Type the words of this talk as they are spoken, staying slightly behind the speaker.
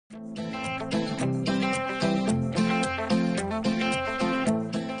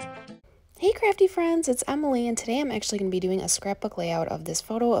crafty friends, it's Emily, and today I'm actually going to be doing a scrapbook layout of this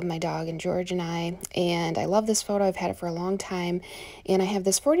photo of my dog and George and I love this photo. I've had it for a long time, and I have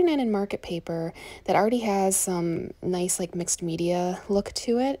this 49 in market paper that already has some nice like mixed media look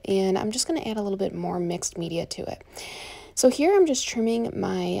to it, and I'm just going to add a little bit more mixed media to it. So here I'm just trimming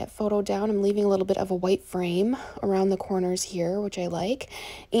my photo down. I'm leaving a little bit of a white frame around the corners here, which I like,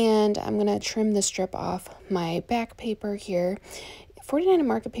 and I'm going to trim the strip off my back paper here. 49 in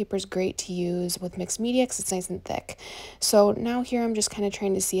market paper is great to use with mixed media because it's nice and thick. So now here I'm just kind of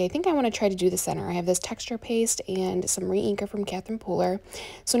trying to see, I think I want to try to do the center. I have this texture paste and some re-inker from Catherine Pooler.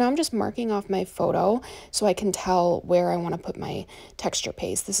 So now I'm just marking off my photo so I can tell where I want to put my texture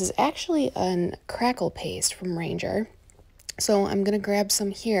paste. This is actually a crackle paste from Ranger. So I'm going to grab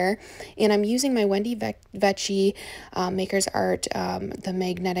some here, and I'm using my Wendy Vecchi Maker's Art, the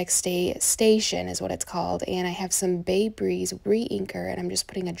Magnetic Station is what it's called, and I have some Bay Breeze re-inker, and I'm just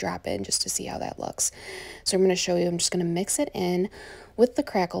putting a drop in just to see how that looks. So I'm going to show you, I'm just going to mix it in with the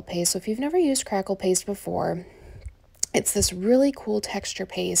crackle paste. So if you've never used crackle paste before, it's this really cool texture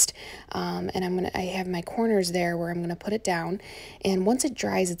paste, and I have my corners there where I'm gonna put it down, and once it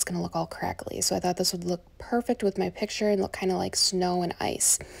dries, it's gonna look all crackly. So I thought this would look perfect with my picture and look kind of like snow and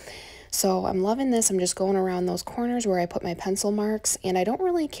ice. So I'm loving this. I'm just going around those corners where I put my pencil marks, and I don't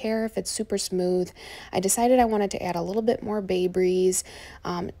really care if it's super smooth. I decided I wanted to add a little bit more Bay Breeze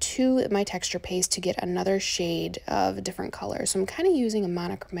to my texture paste to get another shade of different colors. So I'm kind of using a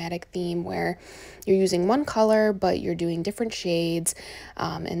monochromatic theme where you're using one color, but you're doing different shades.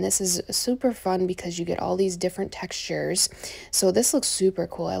 And this is super fun because you get all these different textures. So this looks super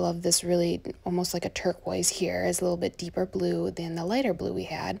cool. I love this, really almost like a turquoise here. It's a little bit deeper blue than the lighter blue we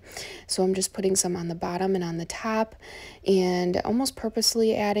had. So I'm just putting some on the bottom and on the top, and almost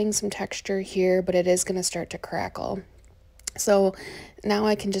purposely adding some texture here, but it is going to start to crackle. So now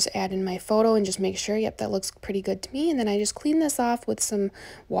I can just add in my photo and just make sure, yep, that looks pretty good to me. And then I just clean this off with some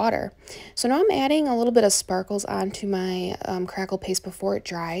water. So now I'm adding a little bit of sparkles onto my crackle paste before it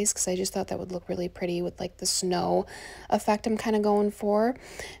dries, because I just thought that would look really pretty with like the snow effect I'm kind of going for.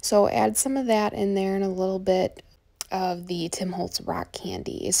 So add some of that in there and a little bit of the Tim Holtz rock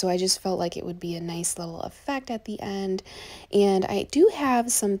candy. So I just felt like it would be a nice little effect at the end. And I do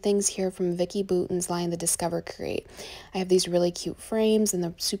have some things here from Vicki Boutin's line, the Discover Create. I have these really cute frames and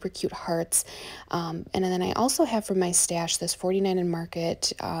the super cute hearts. And then I also have from my stash this 49 in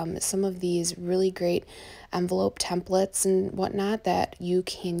market, some of these really great envelope templates and whatnot that you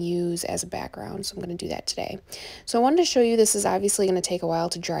can use as a background. So I'm going to do that today. So I wanted to show you, this is obviously going to take a while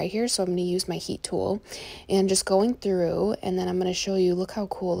to dry here, so I'm going to use my heat tool and just going through, and then I'm going to show you, look how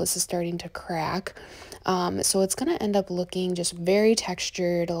cool this is starting to crack. So it's going to end up looking just very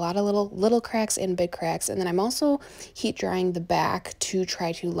textured, a lot of little cracks and big cracks. And then I'm also heat drying the back to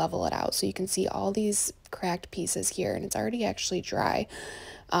try to level it out. So you can see all these cracked pieces here, and it's already actually dry.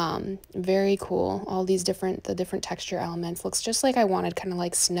 Very cool. All these different texture elements. Looks just like I wanted, kind of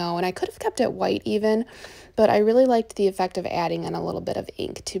like snow, and I could have kept it white even, but I really liked the effect of adding in a little bit of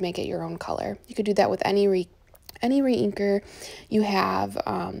ink to make it your own color. You could do that with any re-inker you have.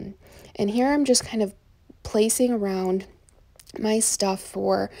 And here I'm just kind of placing around my stuff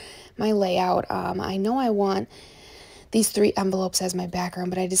for my layout. I know I want these 3 envelopes as my background,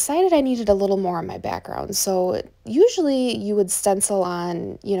 but I decided I needed a little more on my background. So usually you would stencil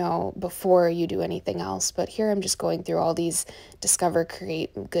on, you know, before you do anything else, but here I'm just going through all these Discover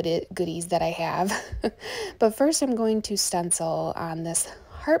Create goodies that I have. But first I'm going to stencil on this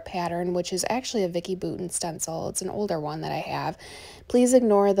heart pattern, which is actually a Vicki Boutin stencil. It's an older one that I have. Please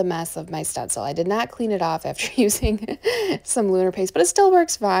ignore the mess of my stencil. I did not clean it off after using some lunar paste, but it still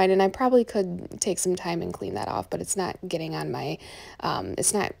works fine, and I probably could take some time and clean that off, but it's not getting on my,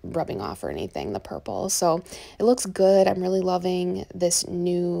 it's not rubbing off or anything, the purple. So it looks good. I'm really loving this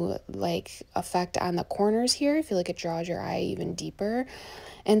new like effect on the corners here. I feel like it draws your eye even deeper.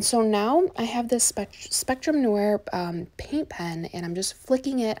 And so now I have this Spectrum Noir paint pen, and I'm just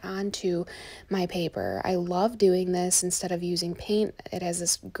flicking it onto my paper. I love doing this instead of using paint. It has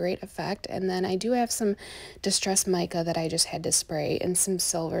this great effect. And then I do have some distressed mica that I just had to spray, and some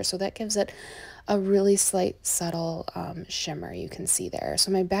silver, so that gives it a really slight subtle shimmer you can see there.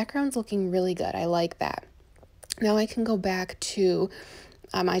 So my background's looking really good. I like that. Now I can go back to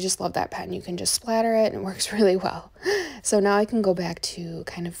I just love that pen. You can just splatter it and it works really well. So now I can go back to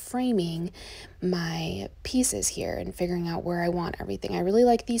kind of framing my pieces here and figuring out where I want everything. I really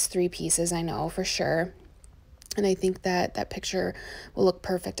like these 3 pieces, I know for sure. And I think that that picture will look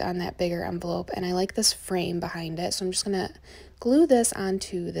perfect on that bigger envelope. And I like this frame behind it. So I'm just going to glue this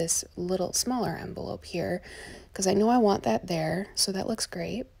onto this little smaller envelope here because I know I want that there. So that looks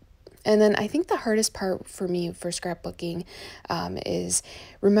great. And then I think the hardest part for me for scrapbooking is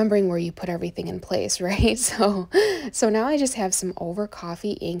remembering where you put everything in place, right? So now I just have some over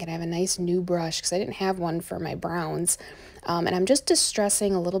coffee ink, and I have a nice new brush because I didn't have one for my browns. And I'm just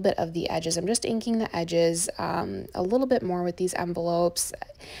distressing a little bit of the edges. I'm just inking the edges a little bit more with these envelopes.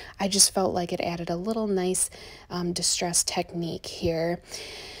 I just felt like it added a little nice distress technique here.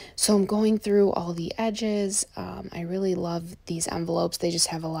 So I'm going through all the edges. I really love these envelopes. They just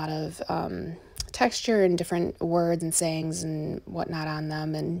have a lot of texture and different words and sayings and whatnot on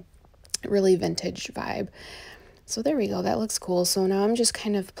them, and really vintage vibe. So there we go, that looks cool. So now I'm just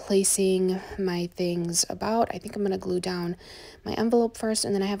kind of placing my things about. I think I'm going to glue down my envelope first,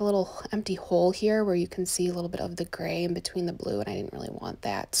 and then I have a little empty hole here where you can see a little bit of the gray in between the blue, and I didn't really want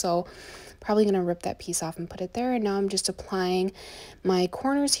that. So probably going to rip that piece off and put it there. And now I'm just applying my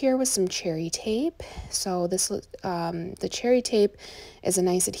corners here with some cherry tape. So this the cherry tape is a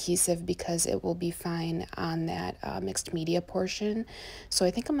nice adhesive because it will be fine on that mixed media portion. So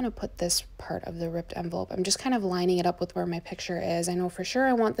I think I'm going to put this part of the ripped envelope. I'm just kind of lining it up with where my picture is. I know for sure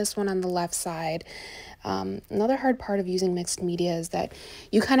I want this one on the left side. Another hard part of using mixed media is that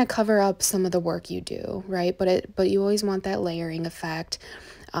you kind of cover up some of the work you do, right? But you always want that layering effect.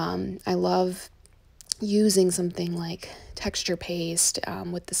 I love using something like texture paste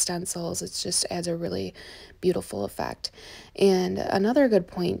with the stencils. It just adds a really beautiful effect. And another good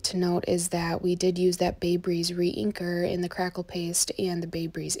point to note is that we did use that Bay Breeze re-inker in the Crackle Paste and the Bay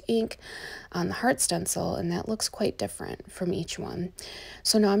Breeze ink on the heart stencil, and that looks quite different from each one.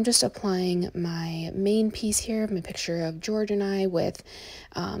 So now I'm just applying my main piece here of my picture of George and I with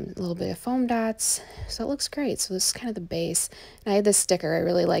a little bit of foam dots. So it looks great. So this is kind of the base. And I had this sticker I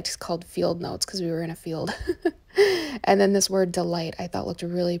really liked. It's called Field Notes because we were in a field. And then this word delight I thought looked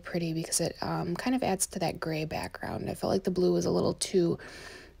really pretty because it kind of adds to that gray background. I felt like the blue was a little too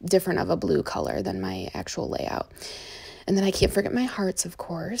different of a blue color than my actual layout. And then I can't forget my hearts, of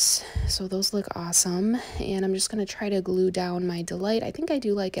course. So those look awesome. And I'm just going to try to glue down my delight. I think I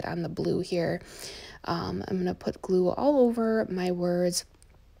do like it on the blue here. I'm going to put glue all over my words.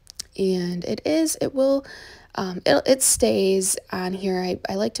 And it stays on here.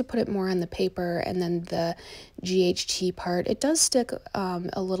 I like to put it more on the paper, and then the GHT part, it does stick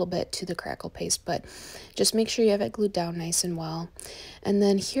a little bit to the Crackle Paste, but just make sure you have it glued down nice and well. And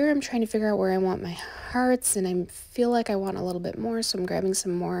then here I'm trying to figure out where I want my hearts, and I feel like I want a little bit more, so I'm grabbing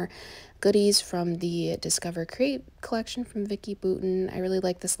some more goodies from the Discover Create collection from Vicki Boutin. I really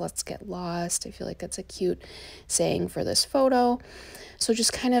like this Let's Get Lost. I feel like that's a cute saying for this photo. So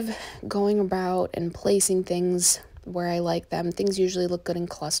just kind of going about and placing things where I like them. Things usually look good in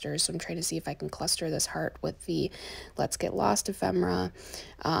clusters, so I'm trying to see if I can cluster this heart with the Let's Get Lost ephemera.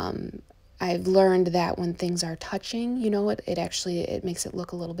 I've learned that when things are touching, you know, it makes it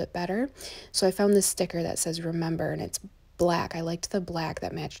look a little bit better. So I found this sticker that says remember, and it's black. I liked the black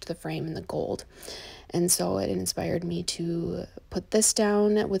that matched the frame and the gold. And so it inspired me to put this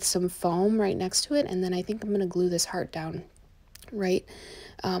down with some foam right next to it, and then I think I'm going to glue this heart down right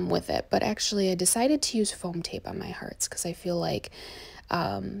with it. But actually I decided to use foam tape on my hearts because I feel like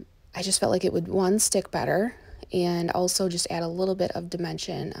I just felt like it would, one, stick better, and also just add a little bit of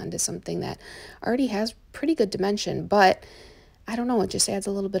dimension onto something that already has pretty good dimension, but I don't know, it just adds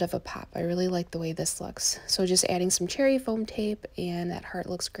a little bit of a pop. I really like the way this looks. So just adding some cherry foam tape, and that heart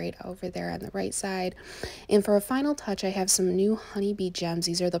looks great over there on the right side. And for a final touch, I have some new honeybee gems.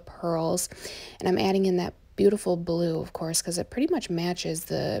 These are the pearls, and I'm adding in that beautiful blue, of course, because it pretty much matches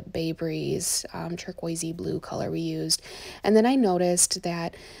the Bay Breeze turquoisey blue color we used. And then I noticed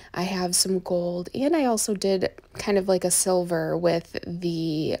that I have some gold, and I also did kind of like a silver with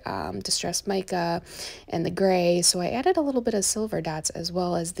the distressed mica and the gray, so I added a little bit of silver dots as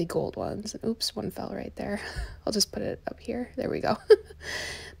well as the gold ones. Oops, one fell right there. I'll just put it up here. There we go.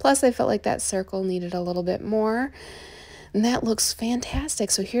 Plus I felt like that circle needed a little bit more. And that looks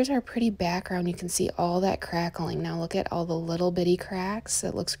fantastic. So here's our pretty background. You can see all that crackling. Now look at all the little bitty cracks.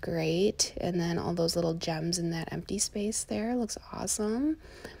 It looks great. And then all those little gems in that empty space there. Looks awesome.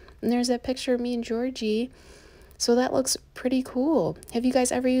 And there's that picture of me and Georgie. So that looks pretty cool. Have you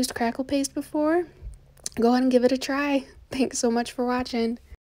guys ever used Crackle Paste before? Go ahead and give it a try. Thanks so much for watching.